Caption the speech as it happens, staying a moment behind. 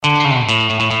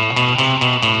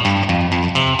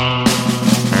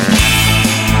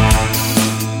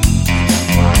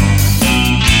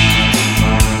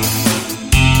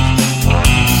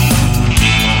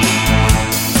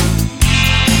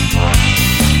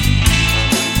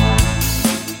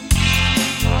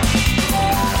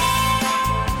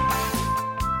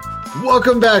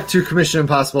Welcome back to Commission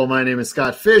Impossible. My name is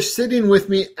Scott Fish. Sitting with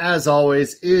me, as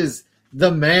always, is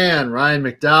the man, Ryan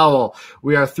McDowell.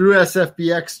 We are through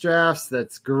SFBX drafts.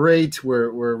 That's great.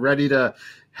 We're ready to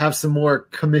have some more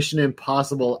Commission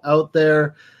Impossible out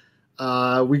there.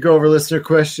 We go over listener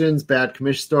questions, bad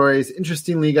commission stories,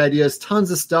 interesting league ideas,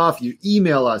 tons of stuff. You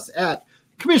email us at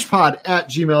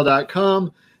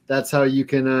commissionpod@gmail.com. That's how you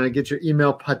can get your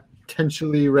email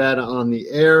potentially read on the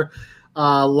air.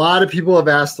 A lot of people have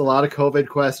asked a lot of COVID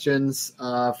questions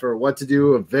for what to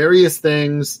do of various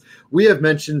things. We have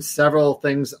mentioned several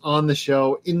things on the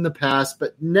show in the past,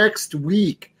 but next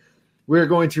week we're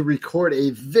going to record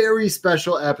a very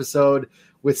special episode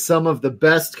with some of the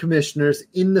best commissioners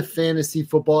in the fantasy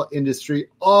football industry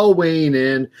all weighing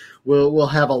in. We'll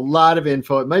have a lot of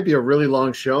info. It might be a really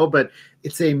long show, but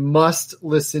it's a must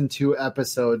listen to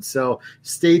episode. So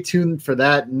stay tuned for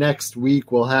that next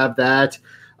week. We'll have that.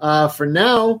 For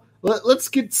now, let's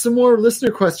get some more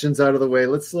listener questions out of the way.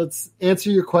 Let's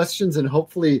answer your questions and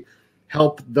hopefully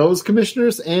help those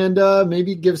commissioners and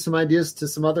maybe give some ideas to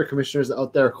some other commissioners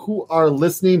out there who are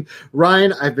listening.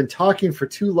 Ryan, I've been talking for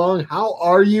too long. How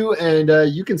are you?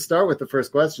 And you can start with the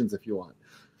first questions if you want.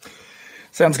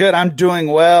 Sounds good. I'm doing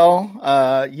well.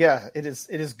 It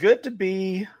is good to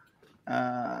be.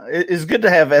 It is good to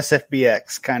have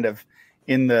SFBX kind of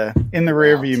in the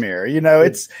rearview mirror. You know,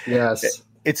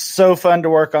 it's so fun to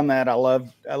work on that. I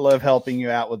love helping you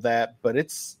out with that, but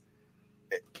it's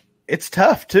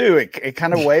tough too. It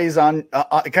kind of weighs on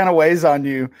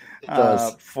you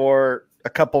for a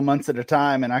couple months at a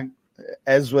time. And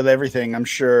as with everything, I'm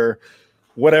sure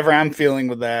whatever I'm feeling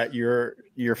with that, you're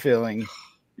feeling,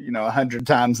 100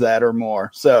 times that or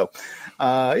more. So,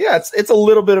 it's a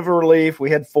little bit of a relief. We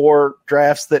had 4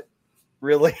 drafts that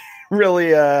really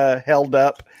held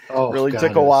up.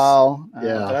 Took a while.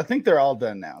 But I think they're all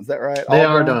done now. Is that right? They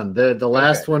are done. The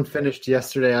last one finished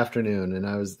yesterday afternoon, and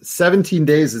I was 17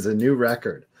 days is a new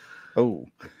record. Oh,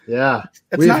 yeah.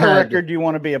 It's not a record you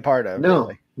want to be a part of. No,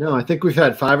 really. No. I think we've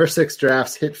had 5 or 6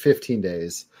 drafts hit 15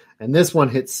 days, and this one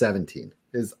hit 17.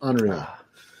 Is unreal.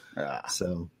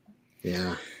 So,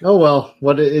 yeah. Oh well.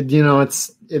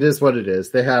 It is what it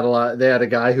is. They had a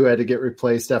guy who had to get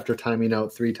replaced after timing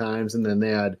out 3 times, and then they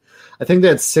had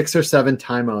 6 or 7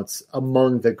 timeouts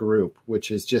among the group,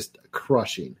 which is just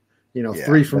crushing.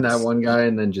 3 from that one guy,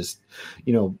 and then just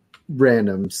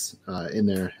randoms in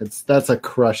there. That's a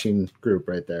crushing group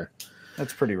right there.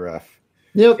 That's pretty rough.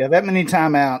 Yep. Yeah, that many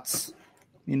timeouts.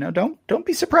 Don't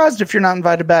be surprised if you're not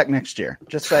invited back next year.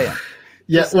 Just saying.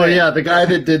 Yeah, the guy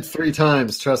that did 3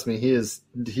 times, trust me,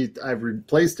 I've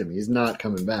replaced him. He's not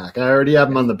coming back. I already have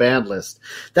him on the banned list.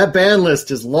 That banned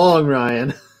list is long,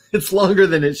 Ryan. It's longer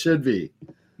than it should be.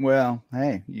 Well,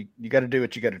 hey, you got to do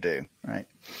what you got to do, right?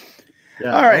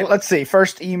 Yeah. All right, let's see.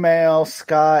 First email,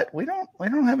 Scott. We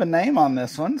don't have a name on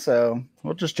this one, so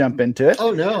we'll just jump into it.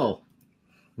 Oh no.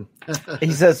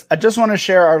 He says, I just want to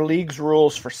share our league's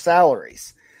rules for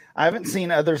salaries. I haven't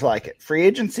seen others like it. Free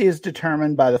agency is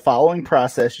determined by the following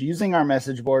process using our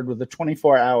message board with a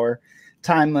 24-hour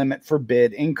time limit for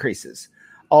bid increases.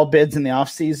 All bids in the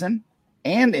offseason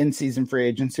and in-season free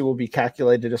agency will be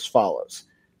calculated as follows.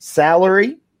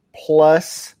 Salary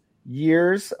plus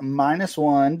years minus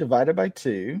 1 divided by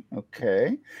 2.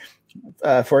 Okay.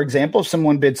 For example, if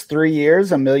someone bids 3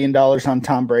 years, $1 million on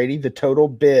Tom Brady, the total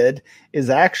bid is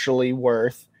actually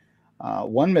worth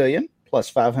 $1 million. Plus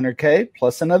 $500K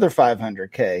plus another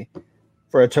 $500K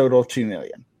for a total of $2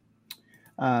 million.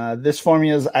 This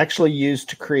formula is actually used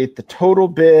to create the total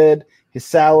bid. His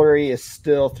salary is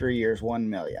still 3 years, $1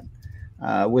 million,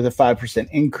 with a 5%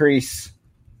 increase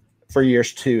for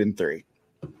years 2 and 3.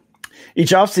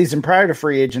 Each offseason prior to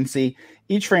free agency,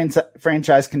 each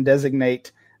franchise can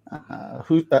designate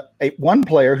one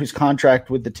player whose contract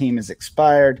with the team is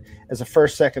expired as a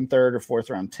first, second, third, or fourth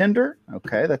round tender.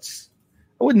 Okay,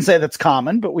 I wouldn't say that's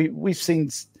common, but we've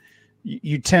seen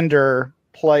you tender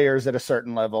players at a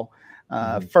certain level.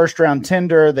 First round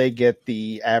tender, they get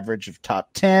the average of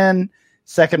top 10.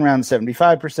 Second round,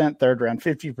 75%. Third round,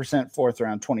 50%. Fourth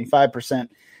round, 25%.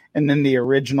 And then the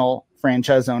original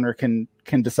franchise owner can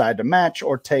decide to match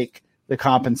or take the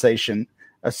compensation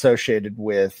associated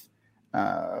with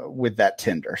that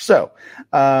tender. So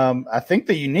I think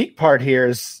the unique part here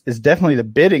is definitely the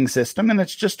bidding system, and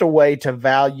it's just a way to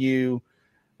value.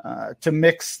 To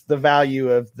mix the value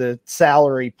of the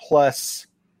salary plus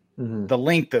the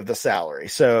length of the salary.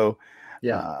 So,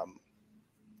 a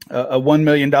 $1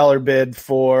 million bid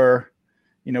for,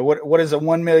 what is a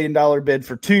 $1 million bid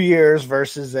for 2 years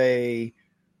versus a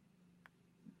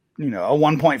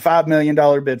 $1.5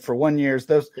 million bid for 1 year.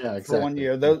 For 1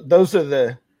 year. Those are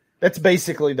the That's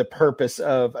basically the purpose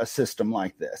of a system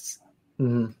like this.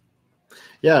 Mm-hmm.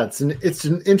 Yeah, it's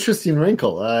an interesting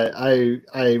wrinkle.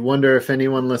 I wonder if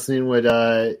anyone listening would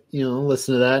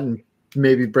listen to that and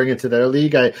maybe bring it to their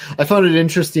league. I found it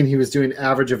interesting he was doing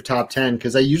average of top 10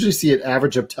 because I usually see it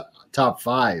average of top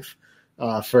 5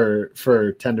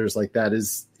 for tenders like that.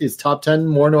 Is top 10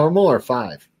 more normal or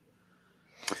 5?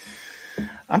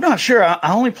 I'm not sure.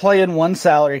 I only play in one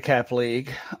salary cap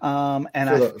league, and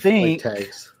I think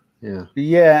tags.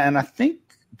 Yeah, and I think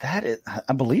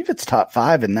I believe it's top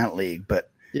 5 in that league. But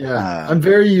yeah, I'm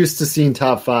very used to seeing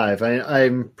top 5.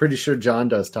 I'm pretty sure John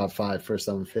does top 5 for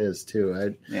some of his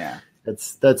too.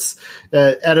 That's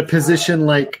at a position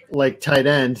like tight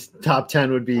end, top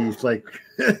 10 would be like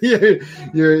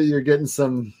you're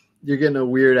getting a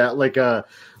weird out like a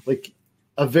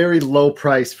very low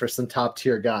price for some top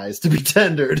tier guys to be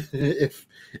tendered if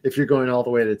you're going all the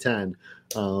way to 10.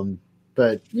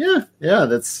 But yeah,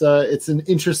 that's it's an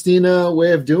interesting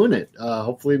way of doing it.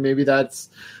 Hopefully, maybe that's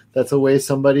a way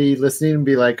somebody listening and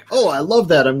be like, "Oh, I love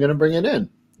that. I'm going to bring it in."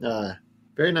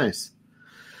 Very nice.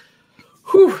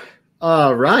 Whew.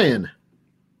 Ryan,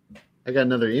 I got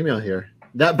another email here.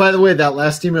 That, by the way, that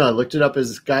last email I looked it up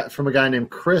is from a guy named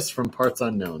Chris from Parts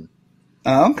Unknown.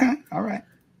 Oh, okay, all right.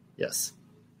 Yes.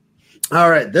 All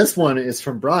right, this one is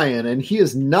from Brian, and he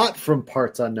is not from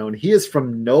Parts Unknown. He is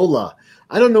from NOLA.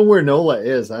 I don't know where NOLA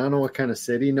is. I don't know what kind of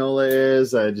city NOLA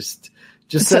is. I just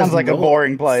sounds like NOLA. A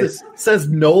boring place. It says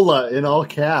NOLA in all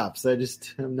caps.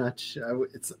 I'm not sure.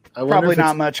 I probably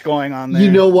not much going on there. You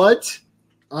know what?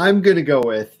 I'm going to go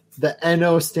with the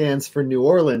NO stands for New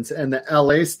Orleans, and the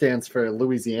LA stands for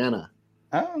Louisiana.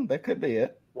 Oh, that could be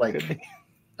it.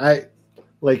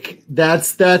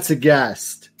 That's a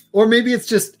guess. Or maybe it's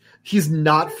just he's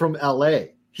not from LA.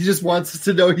 He just wants us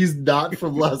to know he's not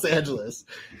from Los Angeles.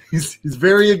 He's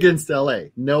very against LA.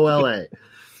 No LA.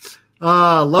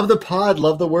 Love the pod.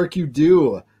 Love the work you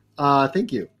do.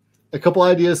 Thank you. A couple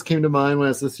ideas came to mind when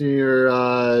I was listening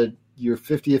to your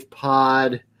 50th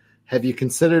pod. Have you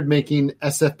considered making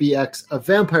SFBX a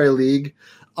vampire league?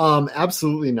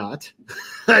 Absolutely not.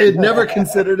 I had never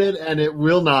considered it, and it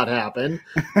will not happen.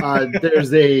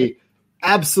 There's a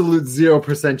absolute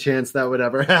 0% chance that would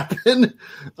ever happen.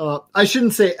 I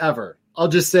shouldn't say ever. I'll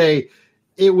just say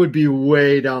it would be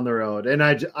way down the road, and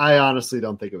I honestly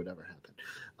don't think it would ever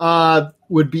happen.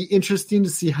 Would be interesting to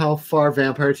see how far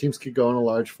vampire teams could go in a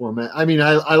large format. I mean,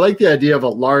 I like the idea of a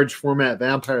large format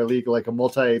vampire league, like a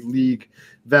multi-league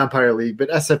vampire league, but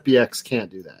SFBX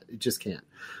can't do that. It just can't.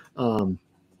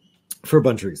 For a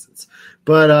bunch of reasons.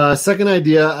 But second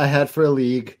idea I had for a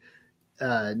league,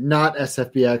 not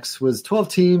SFBX, was 12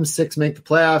 teams, 6 make the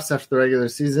playoffs after the regular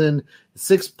season.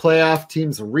 6 playoff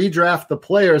teams redraft the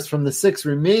players from the 6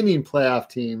 remaining playoff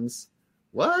teams.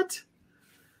 What?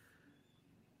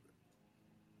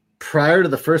 Prior to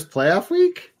the first playoff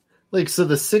week? So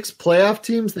the 6 playoff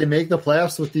teams, they make the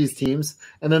playoffs with these teams,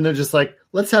 and then they're just like,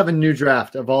 let's have a new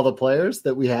draft of all the players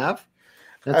that we have.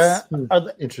 That's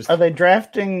interesting. Are they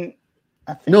drafting?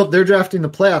 No, they're drafting the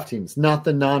playoff teams, not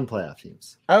the non-playoff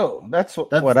teams. Oh, that's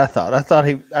what I thought. I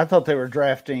thought they were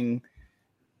drafting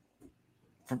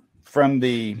from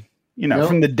the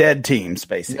from the dead teams,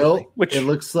 basically. Nope. Which it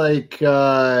looks like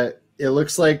the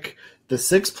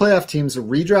 6 playoff teams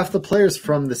redraft the players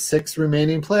from the 6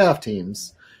 remaining playoff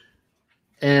teams.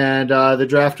 And the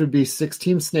draft would be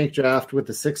 6-team snake draft with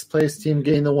the 6th place team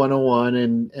getting the 101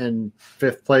 and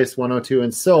 5th place 102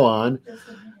 and so on.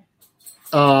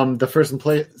 The first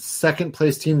and second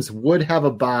place teams would have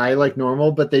a bye like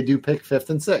normal, but they do pick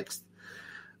 5th and 6th.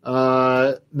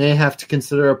 May have to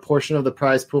consider a portion of the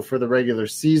prize pool for the regular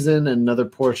season and another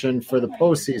portion for the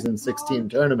postseason 6-team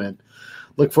tournament.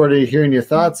 Look forward to hearing your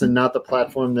thoughts and not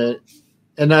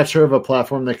sure of a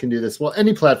platform that can do this. Well,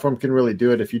 any platform can really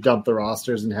do it if you dump the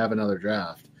rosters and have another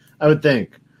draft, I would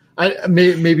think.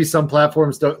 Maybe some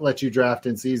platforms don't let you draft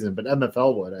in season, but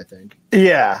MFL would, I think.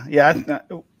 Yeah.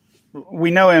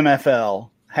 We know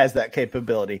MFL has that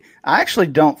capability. I actually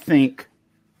don't think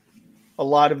a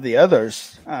lot of the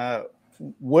others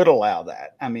would allow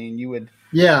that. I mean, you would.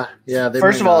 Yeah.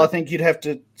 First of all, I think you'd have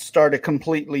to start a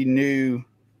completely new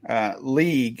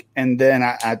league, and then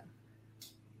I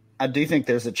do think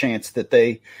there's a chance that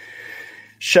they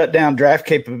shut down draft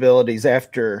capabilities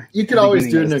after. You could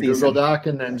always do it in a Google Doc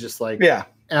and then just add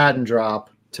and drop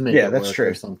to make it work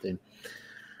or something.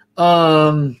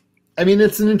 I mean,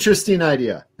 it's an interesting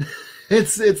idea.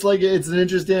 It's an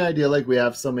interesting idea. Like we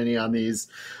have so many on these.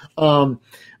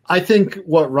 I think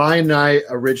what Ryan and I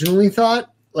originally thought,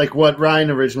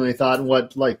 and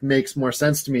what makes more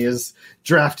sense to me is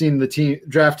drafting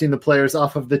the players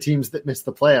off of the teams that miss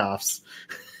the playoffs.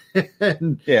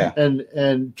 and Yeah.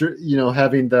 and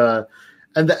having that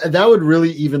would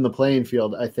really even the playing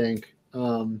field, I think.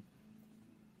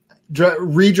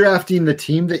 Redrafting the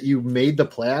team that you made the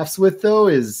playoffs with, though,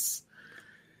 it's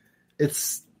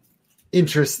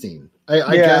interesting.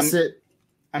 I guess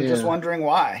I'm just wondering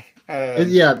why.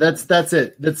 That's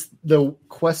it. That's the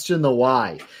question. The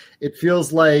why. It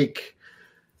feels like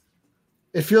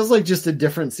just a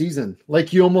different season.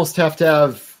 Like you almost have to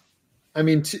have. I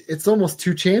mean, it's almost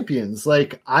two champions.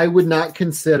 Like I would not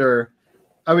consider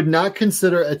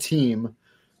a team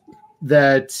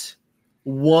that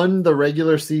won the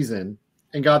regular season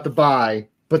and got the bye,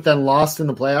 but then lost in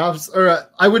the playoffs. Or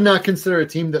I would not consider a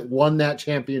team that won that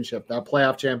championship, that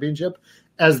playoff championship,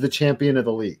 as the champion of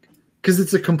the league, because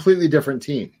it's a completely different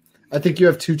team. I think you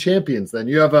have two champions. Then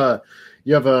you have a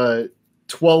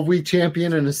 12-week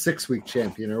champion and a 6-week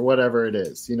champion, or whatever it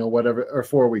is, whatever, or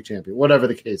 4-week champion, whatever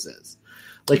the case is.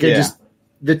 Like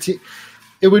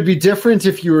it would be different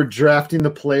if you were drafting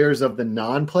the players of the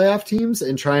non-playoff teams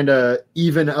and trying to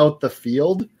even out the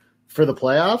field for the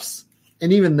playoffs.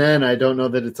 And even then, I don't know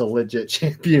that it's a legit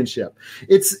championship.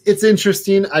 It's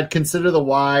interesting. I'd consider the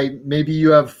why. Maybe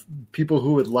you have people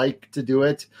who would like to do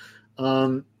it.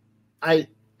 I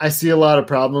see a lot of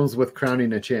problems with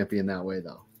crowning a champion that way,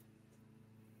 though.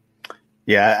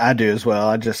 Yeah, I do as well.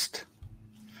 I'm just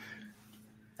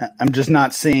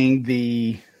not seeing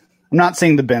the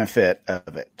benefit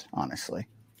of it, honestly.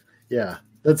 Yeah,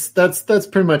 that's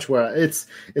pretty much where it's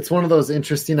one of those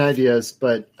interesting ideas,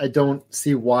 but I don't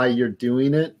see why you're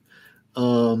doing it.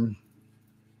 And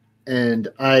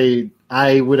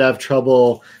I would have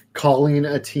trouble calling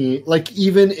a team, like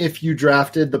even if you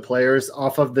drafted the players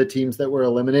off of the teams that were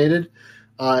eliminated,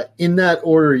 in that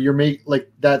order,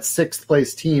 that 6th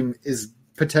place team is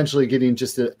potentially getting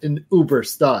just an uber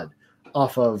stud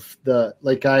off of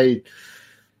I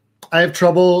have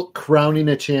trouble crowning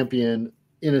a champion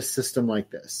in a system like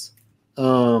this.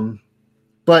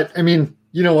 But I mean,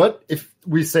 you know what? If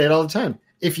we say it all the time,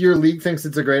 if your league thinks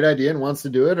it's a great idea and wants to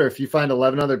do it, or if you find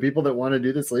 11 other people that want to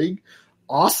do this league,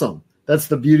 awesome. That's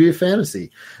the beauty of fantasy.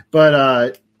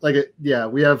 But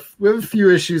we have a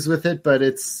few issues with it, but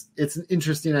it's an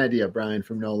interesting idea, Brian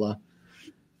from NOLA.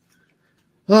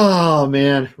 Oh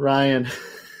man, Ryan.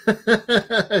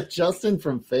 Justin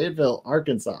from Fayetteville,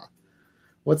 Arkansas.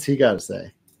 What's he got to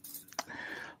say?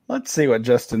 Let's see what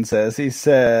Justin says. He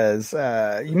says,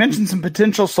 you mentioned some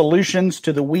potential solutions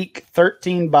to the week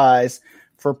 13 buys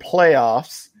for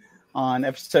playoffs on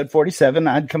episode 47.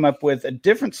 I'd come up with a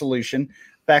different solution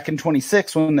back in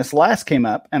 26 when this last came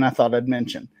up, and I thought I'd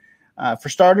mention. For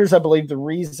starters, I believe the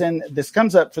reason this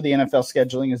comes up for the NFL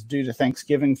scheduling is due to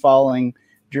Thanksgiving falling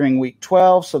during week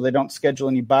 12, so they don't schedule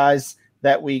any buys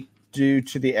that week due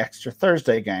to the extra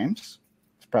Thursday games.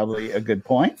 It's probably a good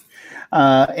point.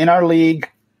 In our league,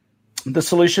 the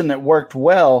solution that worked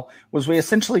well was we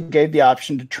essentially gave the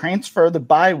option to transfer the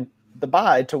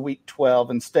bye to week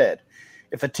 12 instead.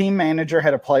 If a team manager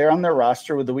had a player on their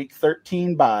roster with the week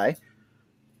 13 bye,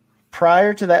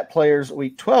 prior to that player's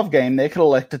week 12 game, they could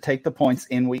elect to take the points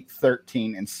in week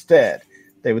 13 instead.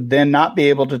 They would then not be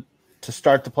able to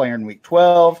start the player in week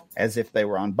 12 as if they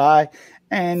were on bye,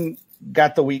 and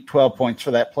got the week 12 points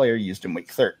for that player used in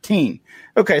week 13.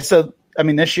 Okay, so I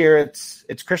mean, this year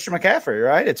it's Christian McCaffrey,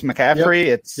 right? It's McCaffrey.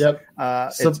 Yep.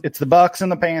 It's the Bucs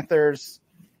and the Panthers.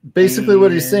 Basically,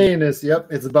 what he's saying is,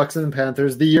 it's the Bucs and the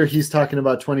Panthers. The year he's talking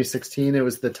about, 2016, it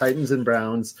was the Titans and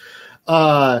Browns.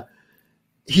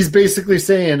 He's basically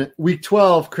saying week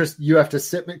 12, you have to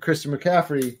sit Christian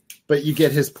McCaffrey, but you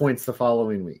get his points the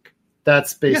following week.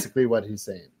 That's basically what he's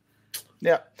saying.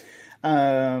 Yeah.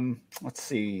 Let's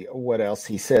see what else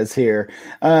he says here.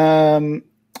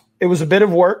 It was a bit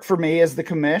of work for me as the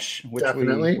commish, which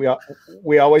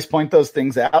we always point those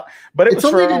things out. But it's was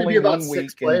only for only about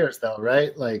 6 players, though,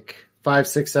 right? Like 5,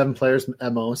 6, 7 players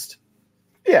at most.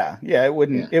 Yeah. It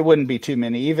wouldn't be too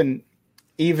many,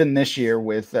 even this year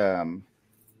with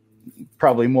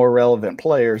probably more relevant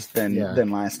players than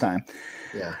last time.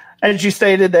 Yeah. As you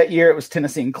stated, that year it was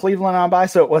Tennessee and Cleveland on bye,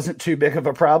 so it wasn't too big of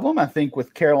a problem. I think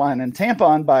with Carolina and Tampa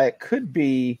on bye, it could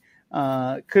be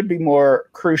more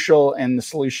crucial, and the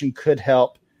solution could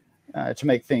help to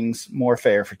make things more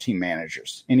fair for team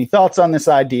managers. Any thoughts on this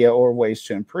idea or ways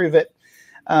to improve it?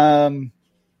 I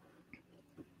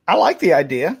like the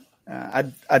idea.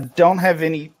 I don't have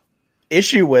any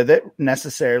issue with it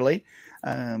necessarily.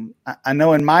 I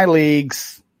know in my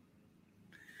leagues,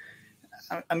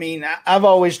 I mean, I've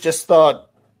always just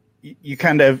thought you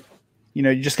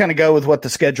just kind of go with what the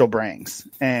schedule brings.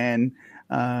 And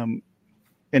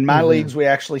in my leagues, we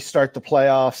actually start the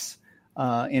playoffs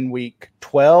in week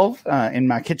 12 in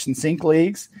my kitchen sink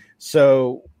leagues.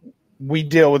 So we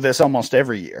deal with this almost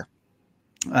every year.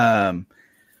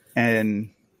 And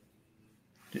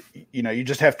you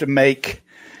just have to make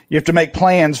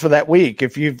plans for that week.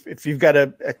 If you've got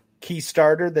a key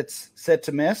starter that's set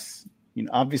to miss,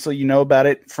 obviously about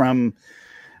it from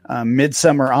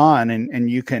midsummer on, and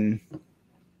you can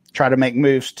try to make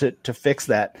moves to fix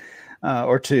that,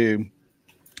 or to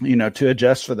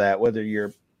adjust for that, whether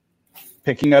you're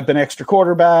picking up an extra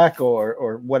quarterback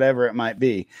or whatever it might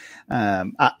be.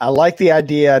 I like the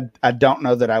idea. I don't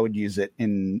know that I would use it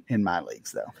in my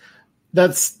leagues though.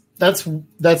 That's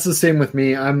the same with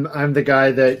me. I'm the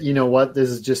guy that, this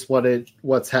is just it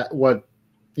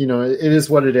is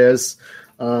what it is.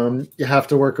 You have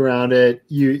to work around it.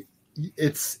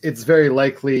 It's very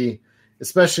likely,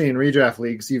 especially in redraft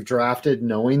leagues, you've drafted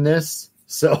knowing this.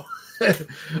 So,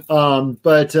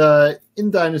 but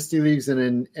in dynasty leagues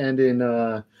and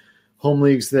in home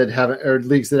leagues that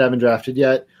haven't drafted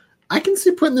yet, I can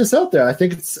see putting this out there.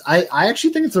 I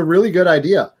actually think it's a really good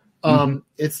idea.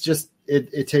 It's just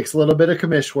it takes a little bit of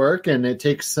commish work, and it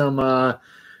takes some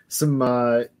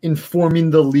informing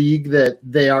the league that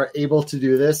they are able to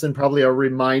do this, and probably a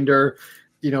reminder,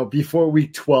 before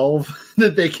week 12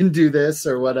 that they can do this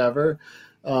or whatever,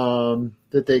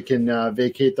 that they can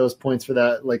vacate those points for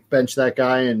that, like bench that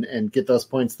guy and get those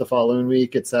points the following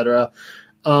week, etc.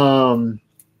 I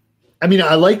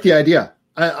like the idea.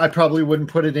 I probably wouldn't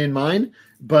put it in mine,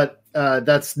 but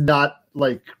that's not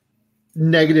like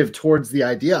negative towards the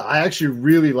idea. I actually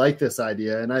really like this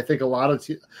idea, and I think there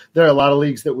are a lot of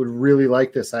leagues that would really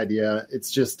like this idea.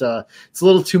 It's just it's a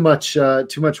little too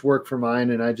much work for mine,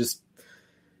 and I just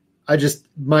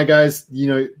my guys,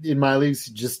 in my leagues,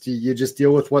 you just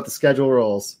deal with what the schedule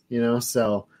rolls,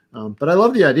 So, but I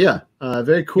love the idea.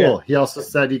 Very cool. Yeah. He also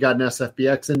said he got an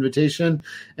SFBX invitation,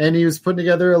 and he was putting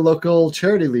together a local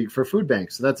charity league for food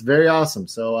banks. So that's very awesome.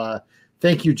 So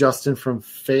thank you, Justin, from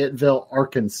Fayetteville,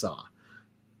 Arkansas.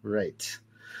 Right.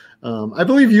 I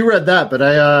believe you read that, but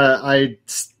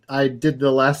I did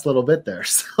the last little bit there.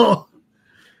 So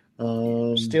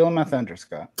stealing my thunder,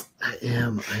 Scott. I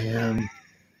am.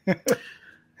 You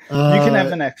can have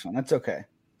the next one. That's okay.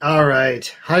 All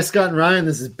right. Hi, Scott and Ryan.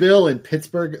 This is Bill in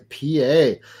Pittsburgh, PA.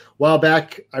 A while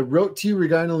back, I wrote to you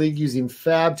regarding a league using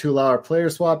Fab to allow our player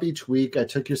swap each week. I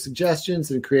took your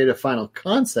suggestions and created a final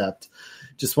concept.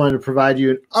 Just wanted to provide you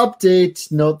an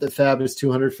update. Note that Fab is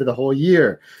 $200 for the whole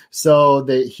year. So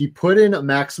he put in a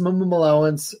maximum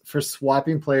allowance for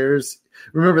swapping players.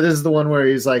 Remember, this is the one where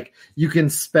he's like, you can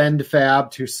spend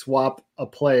Fab to swap a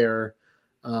player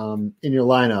in your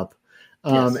lineup.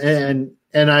 Yes.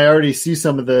 And I already see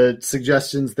some of the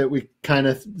suggestions that we kind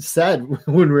of said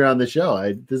when we were on the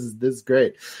show. This is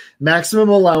great. Maximum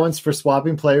allowance for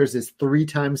swapping players is 3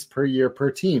 times per year per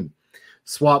team.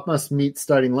 Swap must meet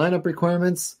starting lineup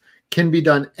requirements, can be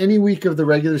done any week of the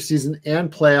regular season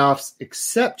and playoffs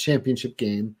except championship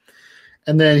game.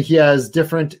 And then he has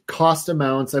different cost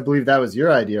amounts. I believe that was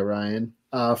your idea, Ryan,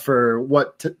 for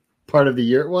what part of the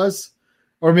year it was.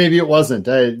 Or maybe it wasn't.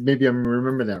 Maybe I'm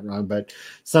remembering that wrong, but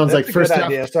sounds That's like first half.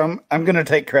 Idea, so I'm going to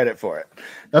take credit for it.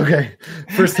 Okay.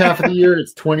 First half of the year,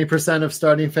 it's 20% of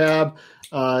starting Fab.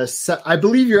 I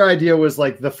believe your idea was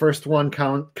like the first one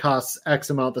costs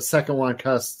X amount, the second one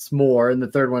costs more, and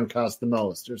the third one costs the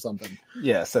most or something.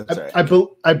 Yes, that's right.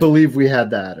 I believe we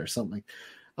had that or something.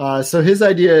 So his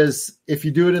idea is if you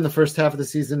do it in the first half of the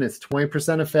season, it's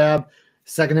 20% of Fab.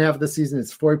 Second half of the season,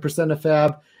 it's 40% of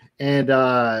Fab. And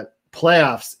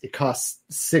playoffs, it costs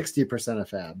 60% of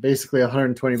Fab, basically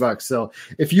 $120. So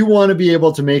if you want to be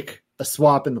able to make a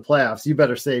swap in the playoffs, you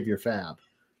better save your Fab.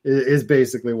 Is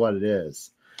basically what it is.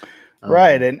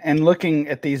 Right. And looking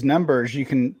at these numbers, you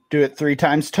can do it 3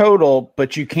 times total,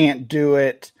 but you can't do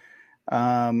it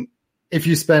if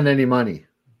you spend any money.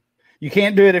 You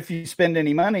can't do it if you spend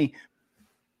any money,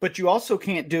 but you also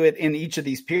can't do it in each of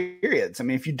these periods. I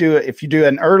mean, if you do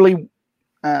an early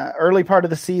part of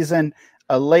the season,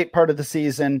 a late part of the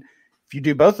season, if you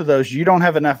do both of those, you don't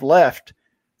have enough left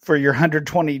for your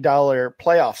 $120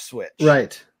 playoff switch.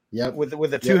 Right. Yep.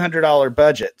 With a $200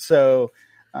 budget. So,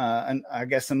 and I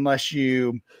guess unless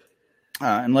you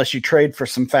trade for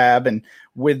some Fab, and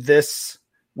with this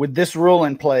rule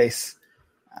in place,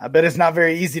 I bet it's not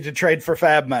very easy to trade for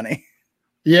Fab money.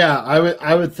 Yeah,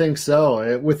 I would think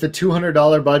so. With the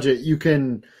 $200 budget, you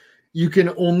can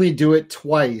only do it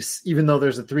twice, even though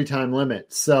there's a 3-time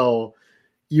limit. So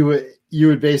you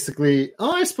would basically,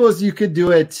 I suppose you could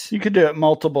do it. You could do it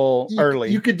multiple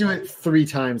early. You could do it 3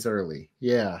 times early.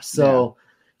 Yeah. So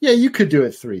yeah, you could do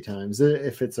it 3 times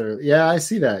if it's early. Yeah, I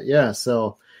see that. Yeah.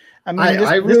 So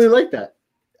I really like that.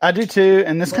 I do too.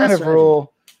 And this kind of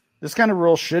strategy.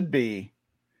 rule should be,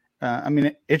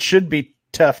 it should be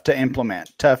tough to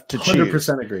implement, tough to choose.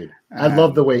 100% agreed. I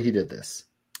love the way he did this.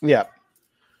 Yeah.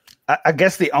 I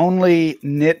guess the only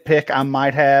nitpick I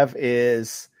might have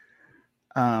is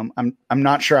I'm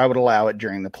not sure I would allow it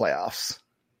during the playoffs.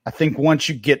 I think once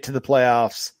you get to the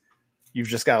playoffs, you've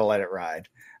just got to let it ride.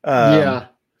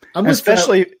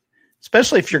 Especially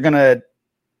if you're going to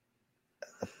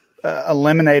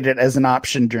eliminate it as an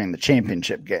option during the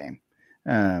championship game.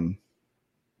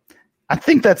 I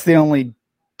think that's the only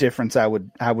difference I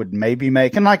would maybe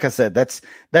make. And like I said, that's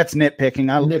nitpicking.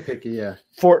 Nitpicky, yeah.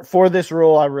 For this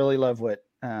rule, I really love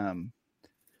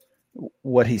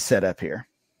what he set up here.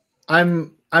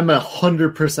 I'm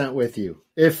 100% with you.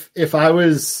 If I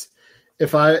was to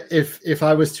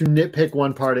nitpick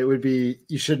one part, it would be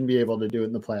you shouldn't be able to do it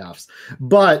in the playoffs.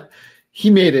 But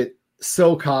he made it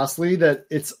so costly that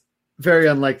it's very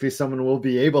unlikely someone will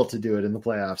be able to do it in the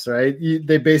playoffs, right?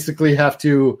 They basically have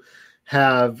to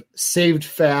have saved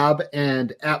fab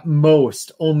and at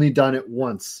most only done it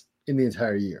once in the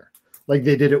entire year. Like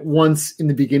they did it once in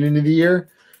the beginning of the year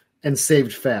and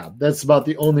saved fab. That's about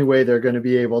the only way they're going to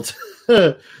be able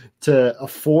to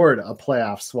afford a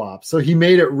playoff swap. So he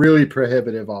made it really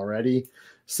prohibitive already.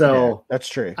 So yeah, that's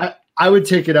true. I would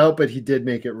take it out, but he did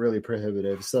make it really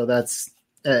prohibitive. So that's,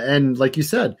 and like you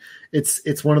said,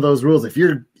 it's one of those rules. If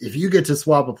you get to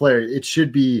swap a player, it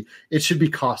should be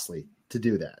costly to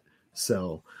do that.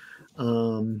 So,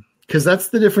 because that's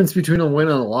the difference between a win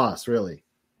and a loss, really.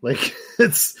 Like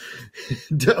it's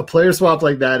a player swap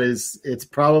like that it's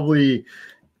probably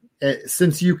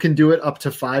since you can do it up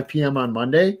to 5 p.m. on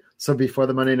Monday, so before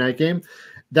the Monday night game,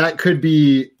 that could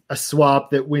be a swap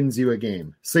that wins you a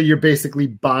game. So you're basically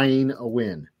buying a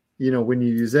win, when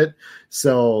you use it.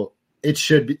 So it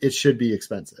should be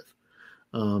expensive.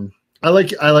 I like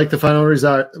the final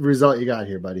result you got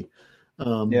here, buddy.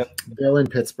 Yep. Bill in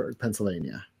Pittsburgh,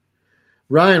 Pennsylvania.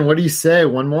 Ryan, what do you say?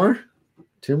 One more?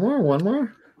 Two more? One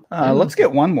more? Let's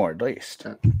get one more at least.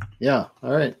 Yeah.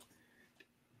 All right.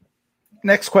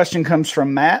 Next question comes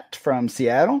from Matt from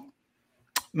Seattle.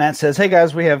 Matt says, hey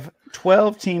guys, we have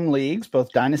 12 team leagues,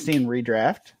 both dynasty and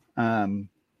redraft. And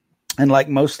like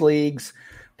most leagues,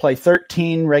 play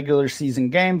 13 regular season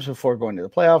games before going to the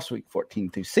playoffs, week 14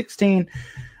 through 16.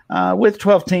 With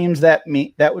 12 teams, that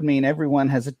would mean everyone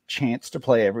has a chance to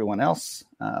play everyone else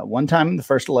one time in the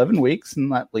first 11 weeks,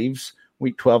 and that leaves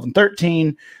week 12 and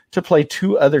 13 to play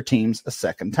two other teams a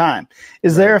second time.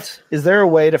 Is there a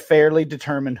way to fairly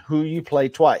determine who you play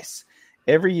twice?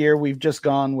 Every year we've just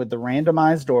gone with the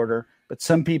randomized order, but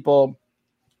some people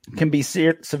can be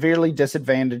severely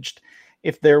disadvantaged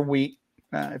if their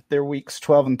weeks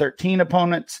 12 and 13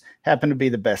 opponents happen to be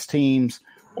the best teams,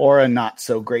 or a not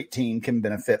so great team can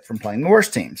benefit from playing the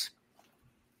worst teams.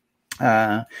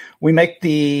 We make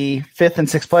the 5th and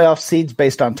 6th playoff seeds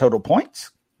based on total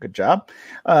points. Good job.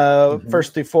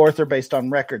 First through 4th are based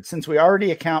on record. Since we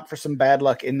already account for some bad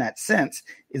luck in that sense,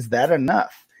 is that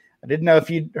enough? I didn't know if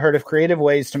you'd heard of creative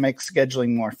ways to make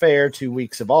scheduling more fair. 2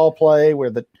 weeks of all play where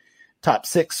the top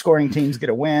 6 scoring teams get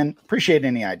a win. Appreciate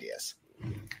any ideas.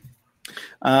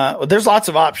 There's lots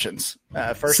of options.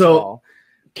 First of all,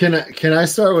 can I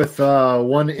start with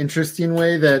one interesting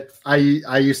way that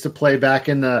I used to play back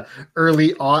in the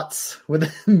early aughts,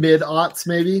 with mid aughts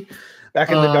maybe,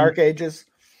 back in the dark ages?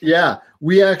 Yeah,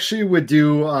 we actually would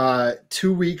do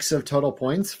 2 weeks of total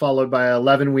points followed by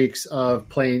 11 weeks of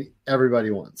playing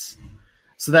everybody once.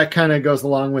 So that kind of goes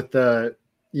along with the,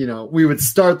 we would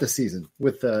start the season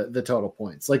with the total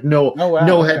points, like no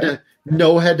head-to-head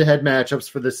matchups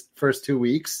for this first 2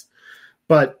 weeks,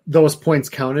 but those points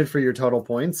counted for your total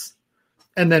points.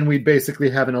 And then we'd basically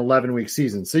have an 11-week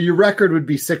season. So your record would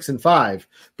be 6-5,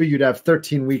 but you'd have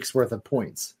 13 weeks worth of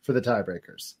points for the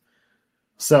tiebreakers.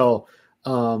 So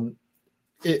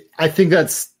I think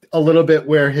that's a little bit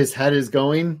where his head is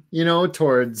going,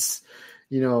 towards,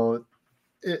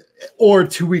 or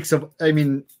 2 weeks of,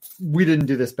 we didn't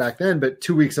do this back then, but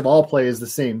 2 weeks of all play is the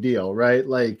same deal, right?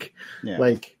 Like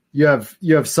you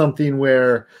have something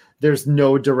where there's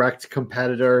no direct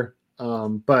competitor,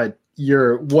 but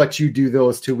what you do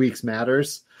those 2 weeks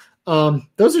matters.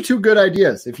 Those are two good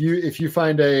ideas. If you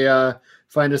find a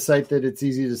site that it's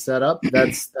easy to set up,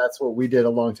 that's what we did a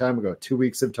long time ago. 2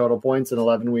 weeks of total points and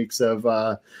 11 weeks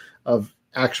of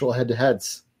actual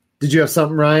head-to-heads. Did you have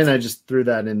something, Ryan? I just threw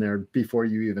that in there before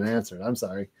you even answered. I'm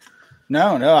sorry.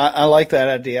 No, I like that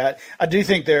idea. I do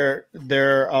think there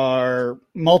are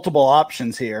multiple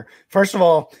options here. First of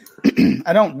all,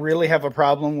 I don't really have a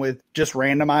problem with just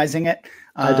randomizing it.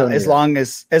 I don't as long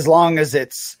as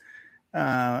it's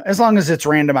as long as it's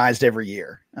randomized every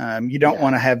year. You don't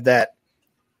want to have that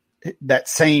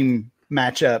same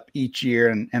matchup each year.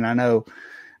 And I know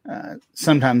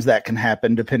sometimes that can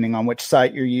happen depending on which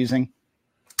site you're using.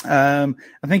 I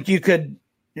think you could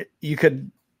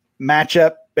match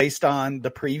up based on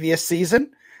the previous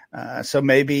season. So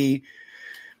maybe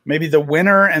the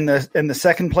winner and the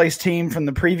second place team from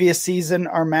the previous season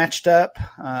are matched up.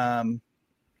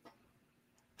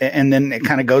 And then it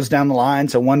kind of goes down the line.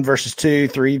 So 1 versus 2,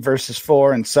 3 versus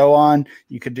 4, and so on.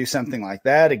 You could do something like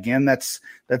that. Again, that's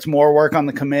more work on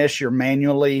the commish. You're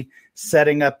manually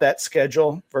setting up that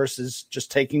schedule versus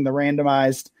just taking the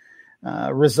randomized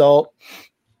result.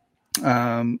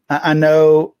 I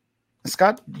know,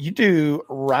 Scott, you do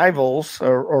rivals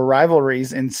or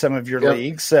rivalries in some of your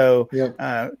leagues. So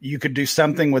you could do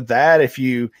something with that if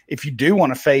you do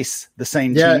want to face the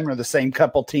same team or the same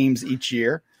couple teams each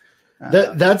year.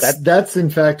 That's in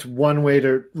fact one way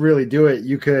to really do it.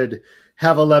 You could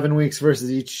have 11 weeks versus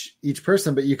each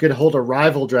person, but you could hold a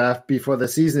rival draft before the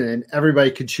season and everybody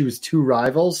could choose 2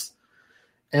 rivals.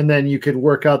 And then you could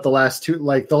work out the last 2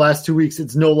 weeks.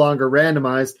 It's no longer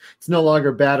randomized. It's no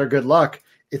longer bad or good luck.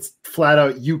 It's flat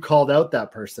out, you called out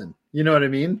that person. You know what I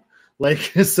mean? Like,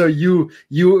 so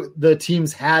the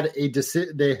teams had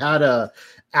they had a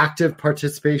active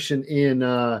participation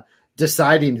in,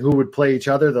 deciding who would play each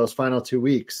other those final 2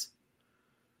 weeks,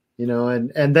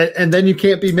 and then you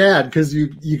can't be mad because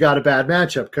you got a bad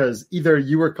matchup because either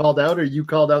you were called out or you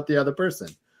called out the other person.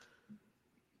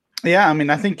 Yeah. I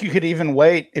mean, I think you could even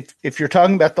wait if you're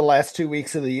talking about the last 2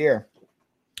 weeks of the year,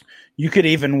 you could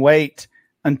even wait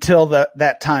until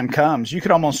that time comes. You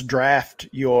could almost draft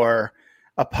your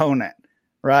opponent,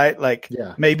 right? Like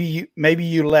maybe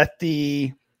you let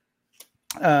the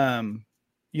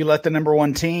number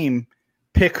 1 team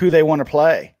pick who they want to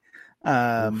play.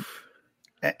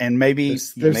 And maybe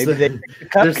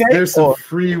there's some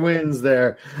free wins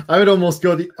there. I would almost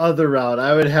go the other route.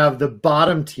 I would have the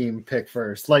bottom team pick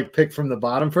first, like pick from the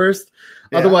bottom first.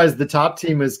 Yeah. Otherwise, the top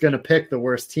team is going to pick the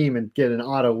worst team and get an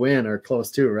auto win or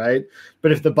close to, right?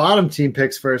 But if the bottom team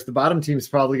picks first, the bottom team is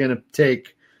probably going to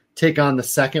take on the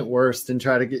second worst and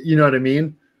try to get, you know what I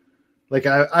mean? Like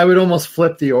I would almost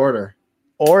flip the order.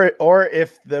 Or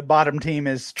if the bottom team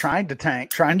is trying to tank,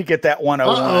 trying to get that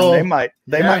 101,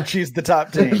 they might choose the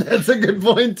top team. That's a good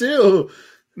point too.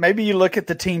 Maybe you look at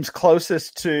the teams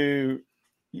closest to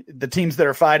the teams that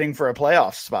are fighting for a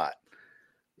playoff spot.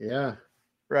 Yeah.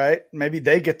 Right? Maybe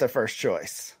they get the first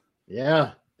choice.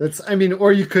 Yeah.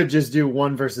 Or you could just do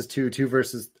 1 versus 2, 2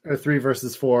 versus or 3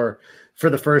 versus 4 for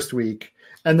the first week.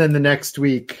 And then the next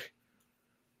week,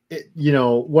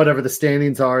 whatever the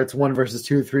standings are, it's 1 versus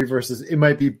 2, 3 versus, it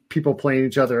might be people playing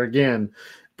each other again,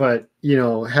 but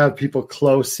have people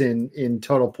close in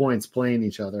total points playing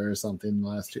each other or something.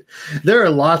 There are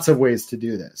lots of ways to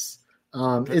do this.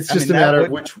 It's just a matter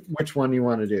of which one you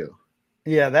want to do.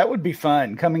 Yeah, that would be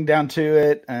fun. Coming down to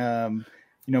it,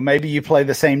 maybe you play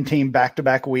the same team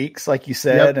back-to-back weeks, like you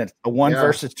said, and a 1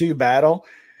 versus 2 battle.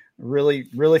 Really,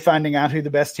 really finding out who the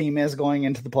best team is going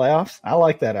into the playoffs. I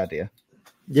like that idea.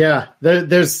 Yeah,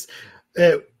 there's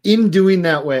in doing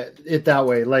that way.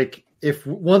 Like if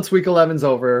once week 11's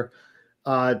over,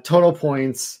 total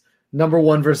points, number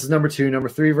 1 versus number 2, number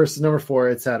 3 versus number 4,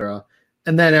 etc.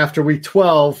 And then after week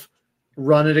 12,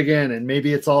 run it again, and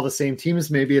maybe it's all the same teams,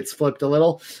 maybe it's flipped a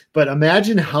little. But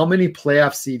imagine how many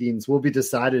playoff seedings will be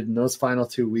decided in those final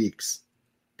 2 weeks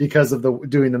because of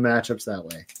doing the matchups that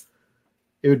way.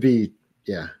 It would be,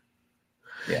 yeah.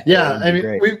 I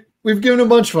mean, we've given a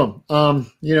bunch of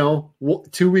them.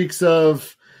 2 weeks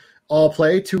of all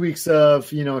play, 2 weeks of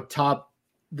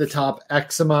the top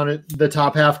X amount, the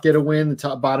top half get a win,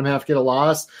 the bottom half get a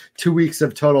loss. 2 weeks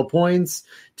of total points,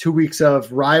 2 weeks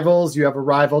of rivals. You have a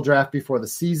rival draft before the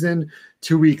season.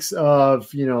 2 weeks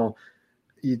of 1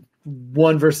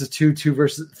 versus 2, 2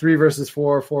 versus 3 versus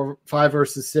 4, 5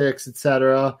 versus 6,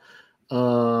 etc.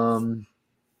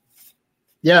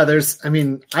 Yeah,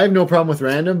 I have no problem with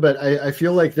random, but I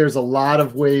feel like there's a lot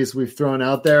of ways we've thrown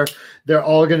out there. They're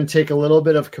all going to take a little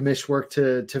bit of commish work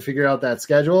to figure out that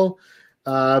schedule.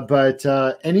 But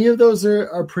any of those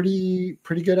are pretty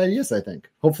good ideas, I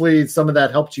think. Hopefully some of that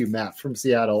helped you, Matt from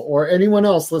Seattle, or anyone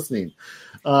else listening.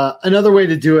 Another way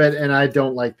to do it, and I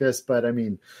don't like this, but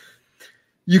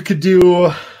you could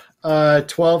do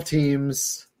 12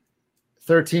 teams,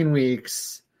 13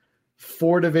 weeks,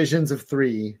 4 divisions of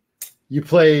 3. You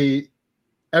play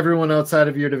everyone outside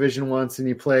of your division once, and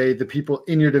you play the people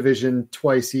in your division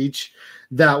twice each.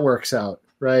 That works out,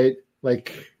 right?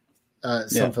 Like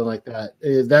something like that.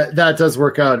 That does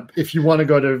work out. If you want to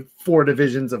go to 4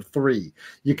 divisions of 3,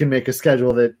 you can make a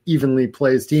schedule that evenly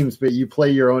plays teams, but you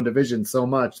play your own division so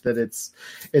much that it's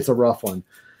a rough one.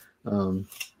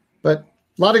 But a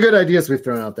lot of good ideas we've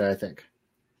thrown out there, I think.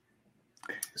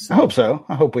 So, I hope so.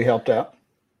 I hope we helped out.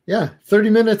 Yeah, 30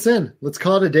 minutes in. Let's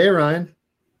call it a day, Ryan.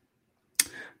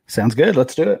 Sounds good.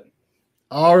 Let's do it.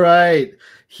 All right.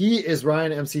 He is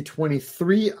Ryan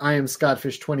MC23. I am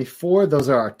Scottfish24. Those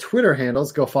are our Twitter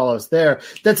handles. Go follow us there.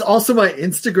 That's also my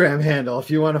Instagram handle if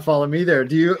you want to follow me there.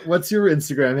 What's your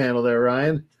Instagram handle there,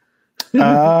 Ryan?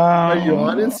 Are you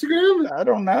on Instagram? I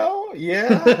don't know.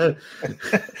 Yeah.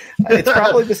 It's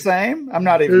probably the same. I'm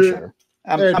not even sure.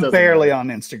 I'm barely on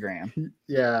Instagram.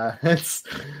 Yeah,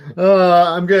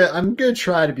 I'm gonna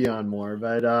try to be on more,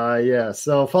 but yeah.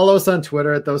 So follow us on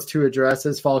Twitter at those 2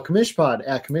 addresses. Follow CommishPod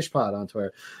at CommishPod on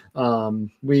Twitter.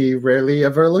 We rarely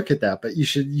ever look at that, but you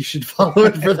should follow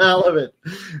it for the hell of it.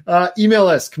 Email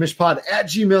us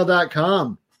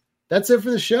commishpod@gmail.com. That's it for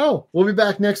the show. We'll be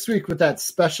back next week with that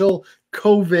special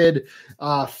COVID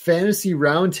fantasy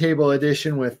roundtable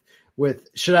edition with.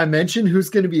 Should I mention who's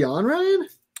going to be on, Ryan?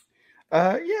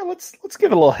 Yeah, let's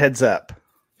give it a little heads up.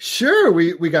 Sure.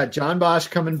 We got John Bosch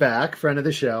coming back, friend of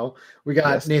the show. We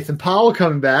got Nathan Powell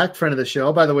coming back, friend of the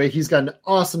show. By the way, he's got an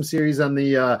awesome series on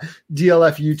the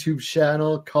DLF YouTube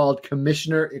channel called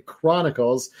Commissioner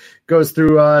Chronicles. Goes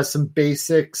through some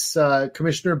basics,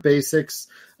 commissioner basics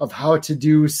of how to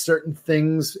do certain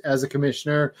things as a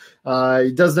commissioner.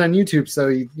 He does it on YouTube, so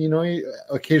he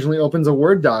occasionally opens a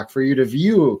Word doc for you to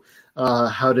view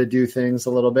how to do things a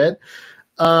little bit.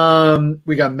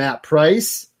 We got Matt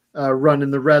Price running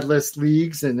the Red List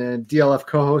leagues and then DLF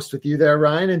co-host with you there,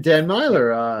 Ryan, and Dan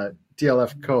Myler,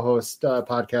 DLF co-host,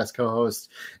 podcast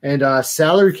co-host, and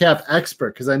salary cap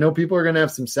expert, because I know people are going to have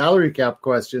some salary cap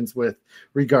questions with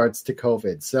regards to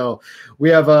COVID. So we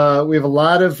have a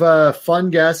lot of fun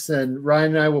guests, and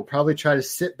Ryan and I will probably try to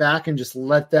sit back and just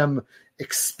let them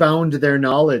expound their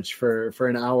knowledge for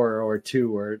an hour or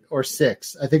 2 or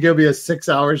 6. I think it'll be a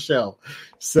 6-hour show.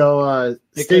 So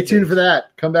stay tuned for that.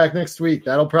 Come back next week.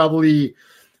 We'll probably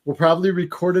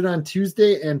record it on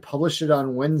Tuesday and publish it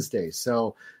on Wednesday.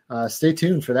 So stay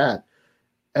tuned for that.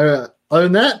 Other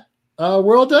than that,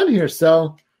 we're all done here.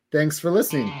 So thanks for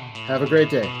listening. Have a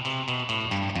great day.